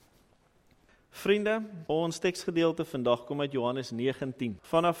Vriende, ons teksgedeelte vandag kom uit Johannes 19,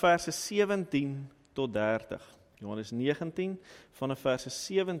 vanaf verse 17 tot 30. Johannes 19, vanaf verse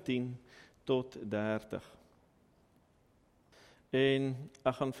 17 tot 30. En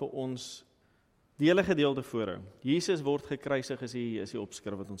ek gaan vir ons die hele gedeelte voorhou. Jesus word gekruisig is die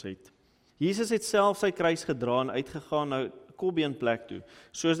opskrif wat ons het. Jesus het self sy kruis gedra en uitgegaan na Kolbeenplek toe,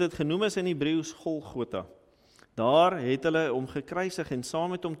 soos dit genoem is in Hebreëus Golgotha. Daar het hulle hom gekruisig en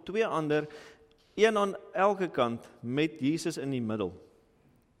saam met hom 2 ander, een aan elke kant, met Jesus in die middel.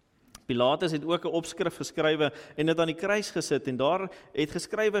 Pilatus het ook 'n opskrif geskrywe en dit aan die kruis gesit, en daar het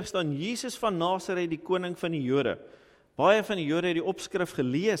geskrywe staan, Jesus van Nasaret, die koning van die Jode. Baie van die Jode het die opskrif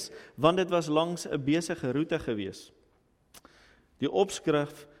gelees, want dit was langs 'n besige roete gewees. Die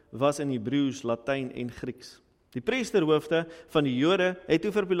opskrif was in Hebreëus, Latyn en Grieks. Die priesterhoofde van die Jode het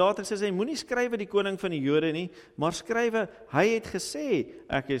toe vir Pilatus gesê, moenie skrywe die koning van die Jode nie, maar skrywe, hy het gesê,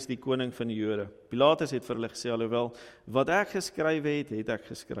 ek is die koning van die Jode. Pilatus het vir hulle gesê, alhoewel, wat ek geskrywe het ek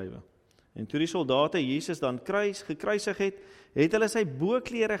geskrywe. En toe die soldate Jesus dan gekruisig het hulle sy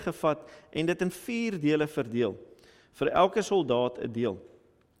boklere gevat en dit in 4 dele verdeel, vir elke soldaat 'n deel.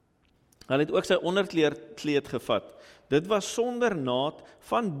 Hulle het ook sy onderkleed gevat. Dit was sonder naad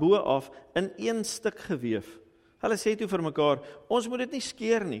van bo af in 1 stuk geweef. Hulle sê toe vir mekaar, ons moet dit nie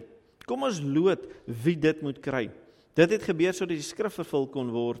skeer nie. Kom ons loot wie dit moet kry. Dit het gebeur sodat die skrif vervul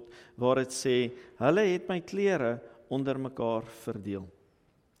kon word, waar dit sê, hulle het my klere onder mekaar verdeel.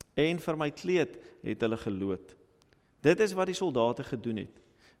 En vir my kleed het hulle geloot. Dit is wat die soldate gedoen het.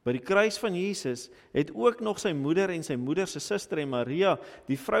 By die kruis van Jesus het ook nog sy moeder en sy moeder se suster en Maria,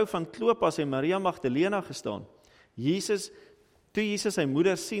 die vrou van Klopas en Maria Magdalena gestaan. Toe Jesus sy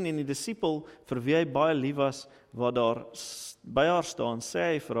moeder sien en die disipel vir wie hy baie lief was, wat daar by haar staan,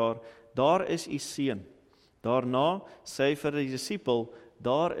 sê hy vir haar, daar is u seun. Daarna sê hy vir die disipel,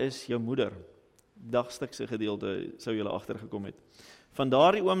 daar is jou moeder. Dagstukse gedeelte sou julle agtergekom het. Van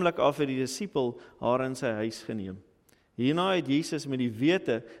daardie oomblik af het die disipel haar in sy huis geneem. Hierna het Jesus met die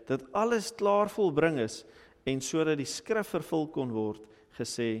wete dat alles klaar volbring is en sodat die skrif vervul kon word,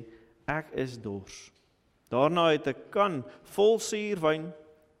 gesê, ek is dors. Daarna het 'n kan vol suurwyn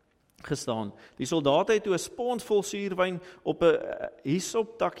gestaan. Die soldate het toe 'n spons vol suurwyn op 'n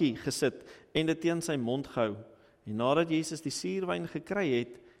hisoptakkie gesit en dit teen sy mond gehou. En nadat Jesus die suurwyn gekry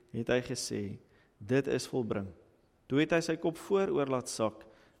het hy gesê, dit is volbring. Toe het hy sy kop vooroor laat sak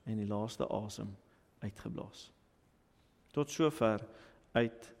en die laaste asem uitgeblaas. Tot sover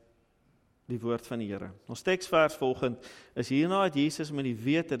uit die woord van die Here. Ons teksvers volgend is hierna het Jesus met die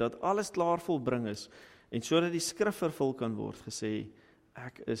wete dat alles klaar volbring is en sodat die skrif vervul kan word gesê,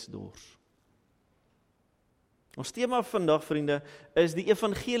 ek is dors. Ons tema vandag, vriende, is die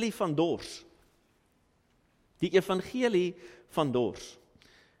evangelie van dors. Die evangelie van dors.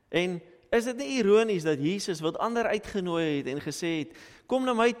 En is dit nie ironies dat Jesus wat ander uitgenooi het en gesê het, kom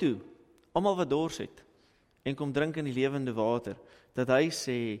na my toe, almal wat dors het, en kom drink in die lewende water, dat hy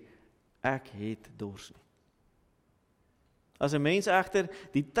sê, ek het dors nie. As 'n mens egter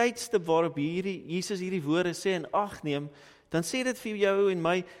die tydstip waarop Jesus hierdie woorde sê en ag neem, dan sê dit vir jou en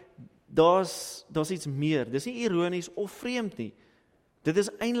my, daar's iets meer. Dis nie ironies of vreemd nie. Dit is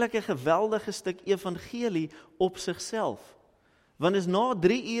eintlik 'n geweldige stuk evangelie op sigself. Want is na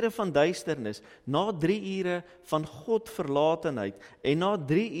 3 ure van duisternis, na 3 ure van God verlatenheid, en na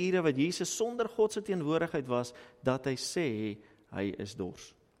 3 ure wat Jesus sonder God se teenwoordigheid was, dat hy sê, hy is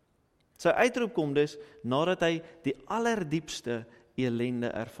dors. Sy uitroep kom dus, nadat hy die allerdiepste ellende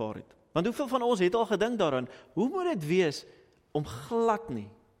ervaar het. Want hoeveel van ons het al gedink daaraan, hoe moet dit wees, om glad nie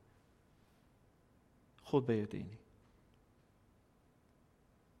God by jou te hê nie?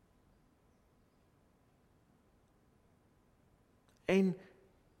 En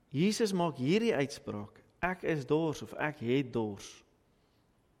Jesus maak hierdie uitspraak, ek is dors of ek het dors,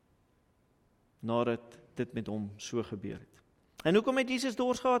 nadat dit met hom so gebeur het. En hoekom het Jesus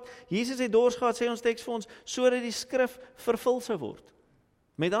dors gehad? Jesus het dors gehad, sê ons teks vir ons, sodat die skrif vervul sou word.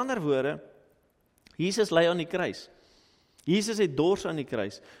 Met ander woorde, Jesus ly aan die kruis. Jesus het dors aan die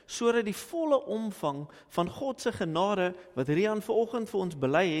kruis, sodat die volle omvang van God se genade, wat Rian vanoggend vir ons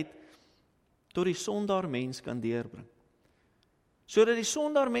bely het, tot die sondaar mens kan deurbring. Sodat die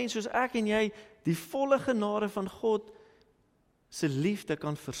sondaar mens soos ek en jy, die volle genade van God se liefde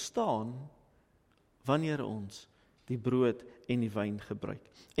kan verstaan, wanneer ons die brood en die wyn gebruik.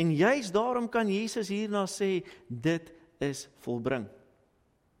 En juist daarom kan Jesus hierna sê, dit is volbring.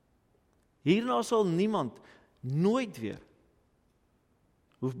 Hierna sal niemand nooit weer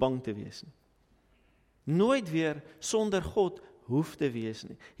hoef bang te wees nie. Nooit weer sonder God hoef te wees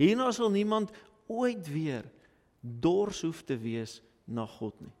nie. Hierna sal niemand ooit weer dors hoef te wees na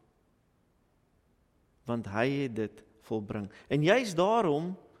God nie. want hy het dit volbring. En juist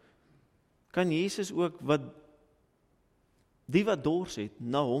daarom kan Jesus ook die wat dors het,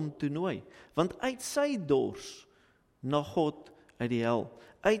 na hom toe nooi. Want uit sy dors na God uit die hel,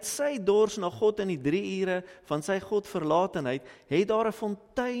 uit sy dors na God in die 3 ure van sy Godverlatenheid, het daar 'n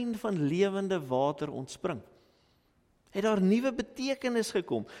fontein van lewende water ontspring. Het daar nuwe betekenis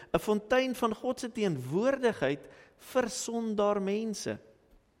gekom, 'n fontein van God se teenwoordigheid vir sondaar mense.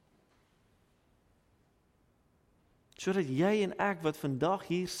 Sodat jy en ek wat vandag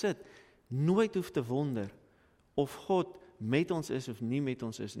hier sit, nooit hoef te wonder of God met ons is of nie met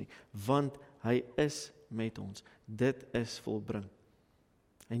ons is nie, want hy is met ons. Dit is volbring.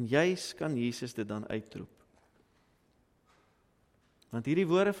 En juis kan Jesus dit dan uitroep. Want hierdie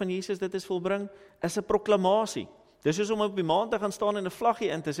woorde van Jesus, dit is volbring, is 'n proklamasie. Dis soos om op die maan te gaan staan en 'n vlaggie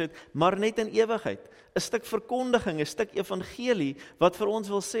in te sit, maar net in ewigheid. 'n Stuk verkondiging, 'n stuk evangelie, wat vir ons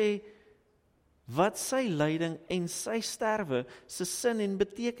wil sê, wat sy lyding en sy sterwe, se sin en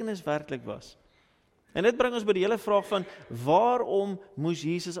betekenis werklik was. En dit bring ons by die hele vraag van, waarom moes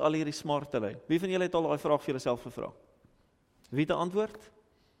Jesus al hierdie smarte ly? Wie van julle het al daai vraag vir jouself gevra? Wie het 'n antwoord?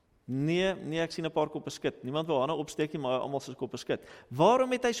 Nee, ek sien 'n paar koppe skit. Niemand wil hande opsteek nie, maar almal se koppe skit.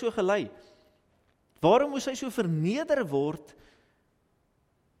 Waarom het hy so gely? Waarom moes hy so verneder word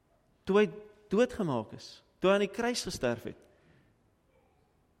toe hy doodgemaak is? Toe hy aan die kruis gesterf het?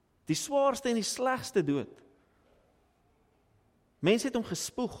 Die swaarste en die slegste dood. Mense het hom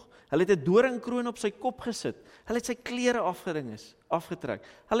gespoeg. Hulle het 'n doringkroon op sy kop gesit. Hulle het sy klere afgetrek.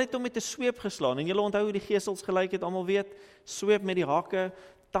 Hulle het hom met 'n sweep geslaan. En julle onthou hoe die gesels gelyk het, almal weet, sweep met die hakke,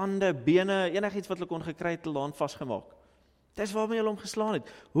 tande, bene, enigiets wat hulle kon gekry het, hulle aan vasgemaak. Dis waarmee hulle hom geslaan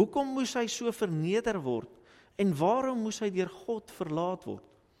het. Hoekom moes hy so verneder word? En waarom moes hy deur God verlaat word?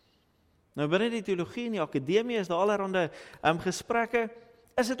 Nou binne die teologie en die akademie is daar allerhande gesprekke.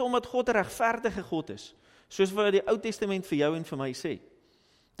 Is dit omdat God 'n regverdige God is? Soos wat die Ou Testament vir jou en vir my sê.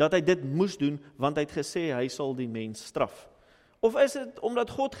 Dat hy dit moes doen, want hy het gesê, hy sal die mens straf. Of is dit omdat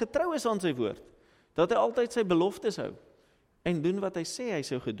God getrou is aan sy woord? Dat hy altyd sy beloftes hou, en doen wat hy sê hy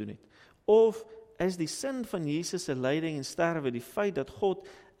sou gedoen het? Of is die sin van Jesus se lyding en sterwe die feit dat God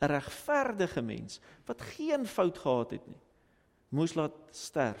 'n regverdige mens, wat geen fout gehad het nie, moes laat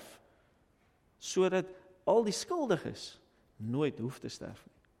sterf, sodat al die skuldiges nooit hoef te sterf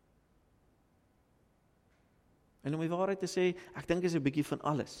nie? En om die waarheid te sê, ek dink is 'n bietjie van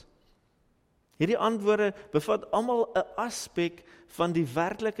alles. Hierdie antwoorde bevat almal 'n aspek van die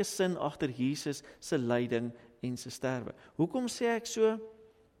werklike sin agter Jesus se lyding en se sterwe. Hoekom sê ek so?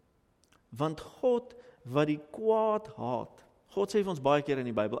 Want God wat die kwaad haat, God sê vir ons baie keer in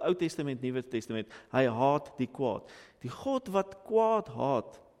die Bybel, Ou Testament, Nuwe Testament, hy haat die kwaad. Die God wat kwaad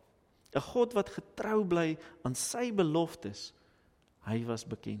haat, 'n God wat getrou bly aan sy beloftes, hy was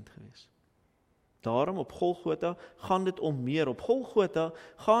bekend geweest. Daarom op Golgotha gaan dit om meer. Op Golgotha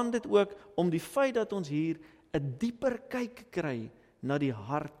gaan dit ook om die feit dat ons hier 'n dieper kyk kry na die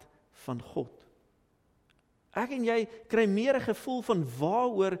hart van God. Ek en jy kry meer 'n gevoel van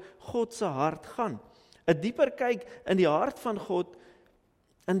waaroor God se hart gaan. 'n Dieper kyk in die hart van God,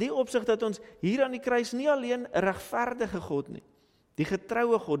 in die opsig dat ons hier aan die kruis nie alleen 'n regverdige God nie, die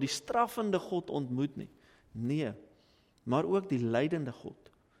getroue God, die straffende God ontmoet nie. Nee, maar ook die lydende God.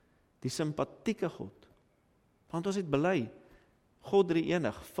 Die simpatieke God. Want ons het bely, God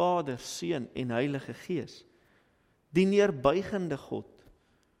drie-enig, Vader, Seun en Heilige Gees. Die neerbuigende God.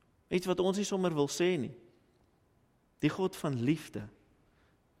 Iets wat ons nie sommer wil sê nie. Die God van liefde.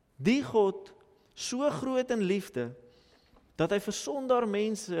 Die God, so groot in liefde, dat hy vir sondaar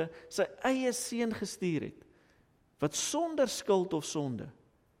mense sy eie seun gestuur het, wat sonder skuld of sonde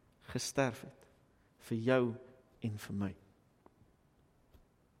gesterf het, vir jou en vir my.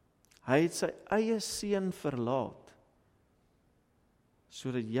 Hy het sy eie seun verlaat,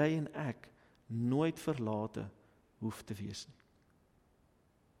 sodat jy en ek nooit verlate hoef te wees nie.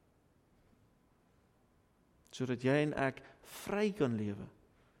 Sodat jy en ek vry kan lewe,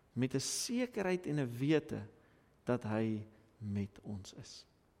 met 'n sekerheid en 'n wete, dat hy met ons is.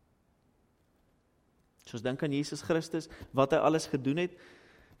 Soos dink aan Jesus Christus, wat hy alles gedoen het,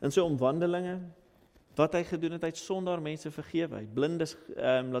 in sy omwandelinge, wat hy gedoen het, hy het sondaar mense vergewe, hy het blindes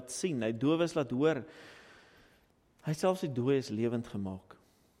laat sien, hy het dowes laat hoor, hy het selfs die dooies lewend gemaak.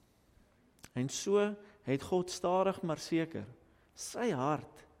 En so het God stadig maar seker sy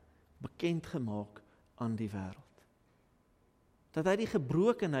hart bekend gemaak aan die wêreld. Dat hy die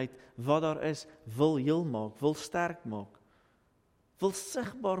gebrokenheid wat daar is, wil heel maak, wil sterk maak, wil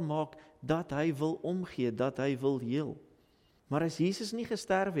sigbaar maak, dat hy wil omgee, dat hy wil heel. Maar as Jesus nie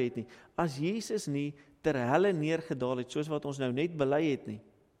gesterf het nie, as Jesus nie ter helle neergedaal het, soos wat ons nou net bely het nie,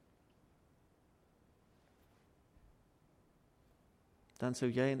 dan sou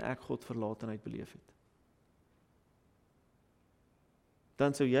jy en ek God verlatenheid beleef het.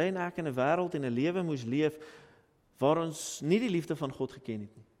 Dan sou jy en ek in 'n wêreld en 'n lewe moes leef waar ons nie die liefde van God geken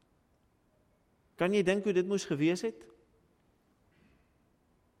het nie. Kan jy dink hoe dit moes gewees het?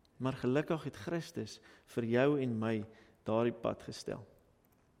 Maar gelukkig het Christus vir jou en my daardie pad gestel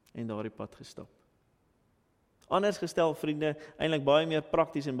en daardie pad gestap. Anders gestel, vriende, eintlik baie meer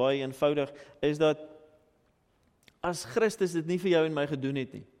prakties en baie eenvoudig, is dat as Christus dit nie vir jou en my gedoen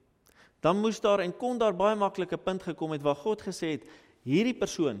het nie, dan moes daar en kon daar baie maklike punt gekom het waar God gesê het, hierdie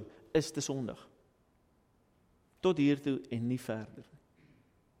persoon is te sondig. Tot hiertoe en nie verder.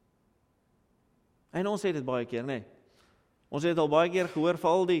 En ons het dit baie keer, nee. Ons het al baie keer gehoor,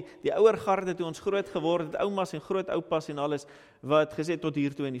 veral die ouer garde toe ons groot geword het, oumas en groot oupas en alles, wat gesê tot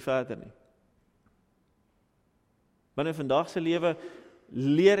hiertoe en nie verder nie. Binne vandag se lewe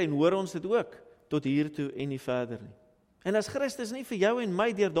leer en hoor ons dit ook, tot hiertoe en nie verder nie. En as Christus nie vir jou en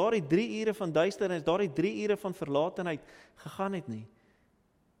my deur daardie 3 ure van duisternis, daardie 3 ure van verlatenheid gegaan het nie,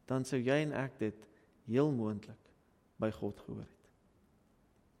 dan sou jy en ek dit heel moontlik by God gehoor het.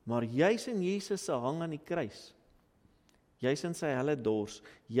 Maar juis in Jesus se hang aan die kruis, juis in sy helle dors,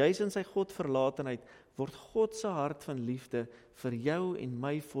 juis in sy Godverlatenheid, word God se hart van liefde vir jou en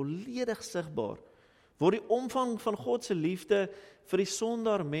my volledig sigbaar. Word die omvang van God se liefde vir die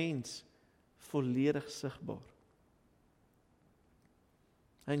sondaar mens volledig sigbaar.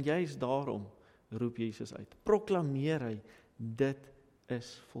 En juis daarom roep Jesus uit, proklameer hy, dit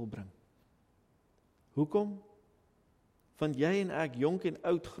is volbring. Hoekom? Want jy en ek, jonk en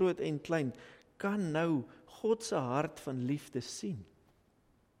oud, groot en klein, kan nou God se hart van liefde sien.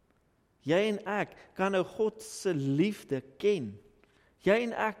 Jy en ek kan nou God se liefde ken. Jy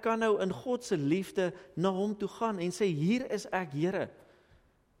en ek kan nou in God se liefde na hom toe gaan en sê, hier is ek, Here.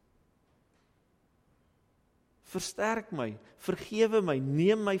 Versterk my, vergewe my,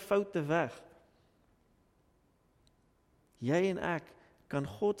 neem my foute weg. Jy en ek kan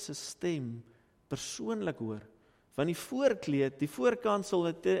God se stem persoonlik hoor. Want die voorkleed, die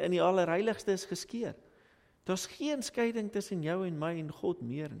voorkansel in die allerheiligste is geskeur. Daar's geen skeiding tussen jou en my en God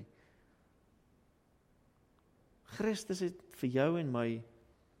meer nie. Christus het vir jou en my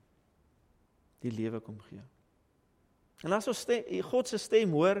die lewe kom gee. En as ons God se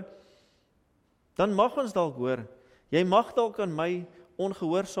stem hoor, dan mag ons dalk hoor, jy mag dalk aan my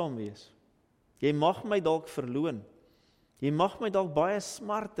ongehoorsaam wees. Jy mag my dalk verloon. Jy mag my dalk baie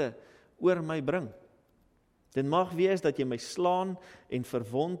smarte oor my bring. Dit mag wees dat jy my slaan en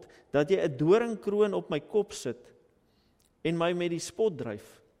verwond, dat jy 'n doringkroon op my kop sit en my met die spot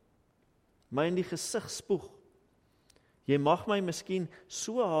dryf, my in die gesig spoeg. Jy mag my miskien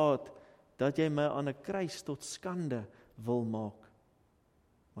so haat, dat jy my aan 'n kruis tot skande wil maak.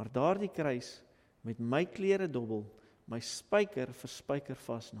 Maar daardie kruis met my klere dobbel, my spyker vir spyker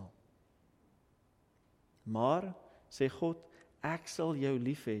vasnaal. Maar, sê God, ek sal jou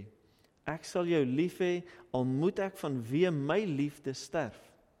lief hê. Ek sal jou lief hê, al moet ek vanweë my liefde sterf.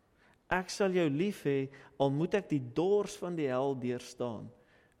 Ek sal jou lief hê, al moet ek die dors van die hel deurstaan.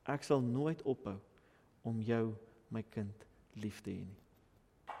 Ek sal nooit ophou om jou, my kind, lief te hê nie.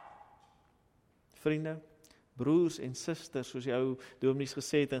 Vriende, broers en susters, soos jou dominees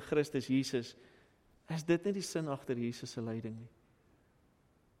gesê het in Christus Jesus, is dit nie die sin agter Jesus se lyding nie.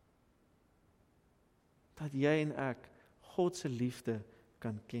 Dat jy en ek God se liefde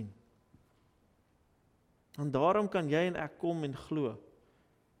kan ken. En daarom kan jy en ek kom en glo,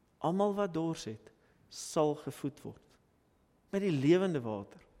 almal wat dors het, sal gevoed word, met die lewende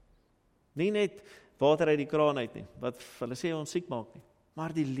water. Nie net water uit die kraan uit nie, wat hulle sê ons siek maak nie,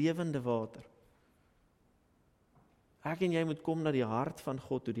 maar die lewende water. Ek en jy moet kom na die hart van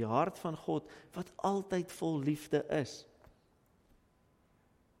God toe, die hart van God, wat altyd vol liefde is.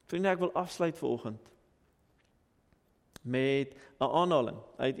 Vriende, ek wil afsluit vanoggend met 'n aanhaling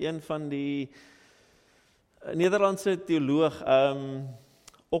uit een van die Nederlandse teoloog,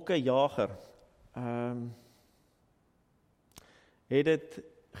 Okke Jager, het dit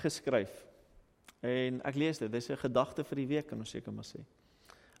geskryf. En ek lees dit, dis 'n gedagte vir die week, kan ons seker maar sê.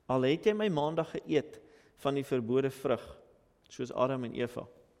 Al het jy my maandag geëet van die verbode vrug, soos Adam en Eva.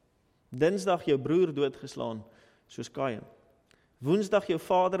 Dinsdag jou broer doodgeslaan, soos Kain. Woensdag jou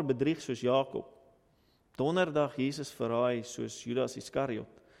vader bedrieg, soos Jakob. Donderdag Jesus verraai, soos Judas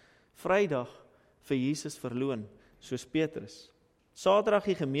Iskariot. Vrydag vir Jesus verloon, soos Petrus. Saterdag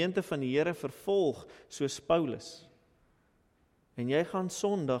die gemeente van die Here vervolg, soos Paulus. En jy gaan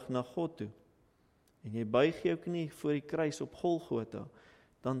Sondag na God toe, en jy buig jou knie voor die kruis op Golgotha,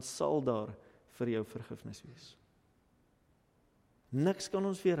 dan sal daar vir jou vergifnis wees. Niks kan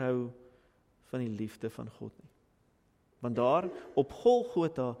ons weerhou van die liefde van God nie. Want daar op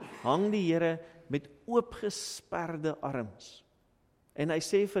Golgotha hang die Here met oopgesperde arms. En hy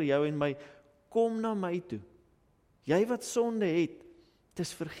sê vir jou en my, kom na my toe. Jy wat sonde het, dit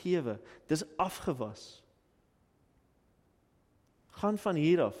is vergewe, dit is afgewas. Gaan van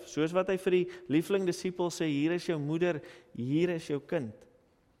hier af, soos wat hy vir die liefling disipel sê, hier is jou moeder, hier is jou kind.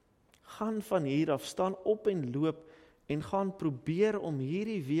 Gaan van hier af, staan op en loop, en gaan probeer om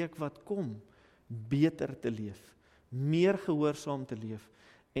hierdie week wat kom, beter te leef, meer gehoorsaam te leef,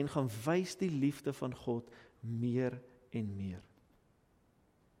 en gaan wys die liefde van God meer en meer.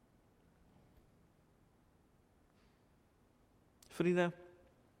 Vriende,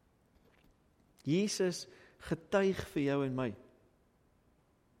 Jesus getuig vir jou en my.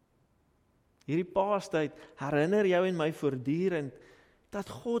 Hierdie Paastyd herinner jou en my voortdurend dat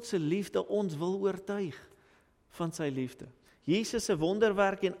God se liefde ons wil oortuig van sy liefde. Jesus se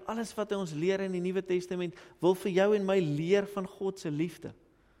wonderwerk en alles wat hy ons leer in die Nuwe Testament wil vir jou en my leer van God se liefde.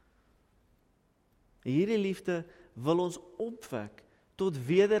 Hierdie liefde wil ons opwek tot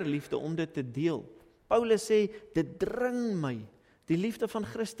wederliefde om dit te deel. Paulus sê, dit dring my. Die liefde van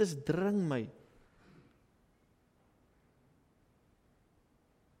Christus dring my.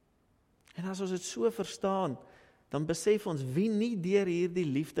 En as ons dit so verstaan, dan besef ons wie nie deur hierdie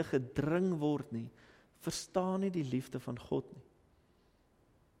liefde gedring word nie, verstaan nie die liefde van God nie.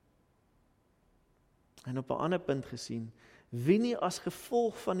 En op 'n ander punt gesien, wie nie as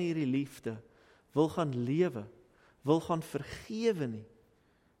gevolg van hierdie liefde wil gaan lewe, wil gaan vergewe nie,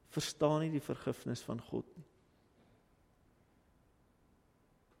 verstaan nie die vergifnis van God nie.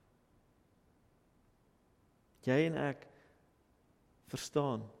 Jy en ek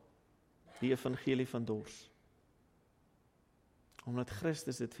verstaan die evangelie van dors. Omdat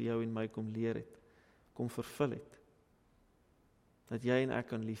Christus dit vir jou en my kom leer het, kom vervul het, dat jy en ek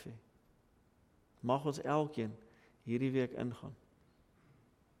kan lief hê. Mag ons elkeen hierdie week ingaan,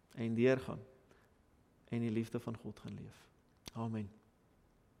 en deurgaan, en die liefde van God gaan leef. Amen.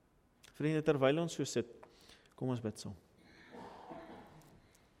 Vriende, terwyl ons so sit, kom ons bid saam.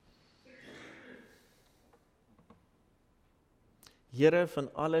 Here van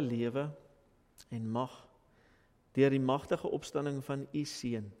alle lewe en mag, deur die magtige opstanding van u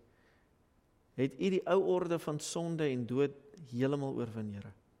Seun, het u die ou orde van sonde en dood heeltemal oorwin,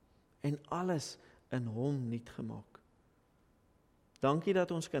 Here, en alles in hom nuut gemaak. Dankie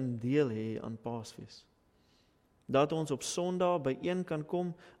dat ons kan deel hê aan Paasfees. Dat ons op Sondag byeen kan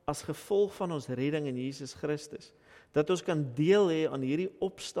kom as gevolg van ons redding in Jesus Christus. Dat ons kan deel hê aan hierdie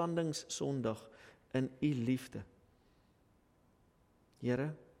opstandingssondag in u liefde.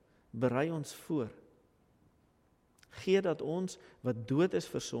 Here, berei ons voor. Gee dat ons wat dood is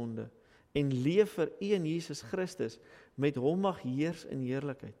vir sonde en leef vir u en Jesus Christus met hom mag heers in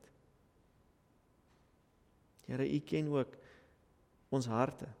heerlikheid. Here, u ken ook ons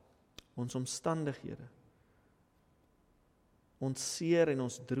harte, ons omstandighede, ons seer en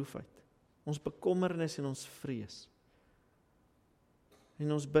ons droefheid, ons bekommernis en ons vrees.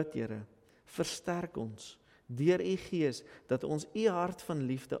 En ons bid, Here, versterk ons deur u Gees, dat ons u hart van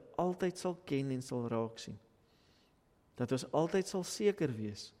liefde altyd sal ken en sal raak sien. Dat ons altyd sal seker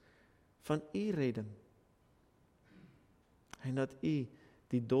wees van u redding, en dat u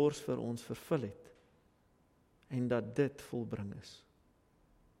die dors vir ons vervul het, en dat dit volbring is.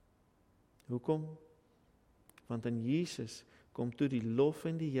 Hoekom? Want in Jesus kom toe die lof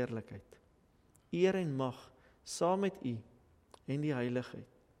en die heerlikheid, eer en mag, saam met u en die heiligheid,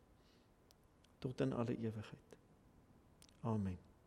 tot in alle ewigheid. Amen.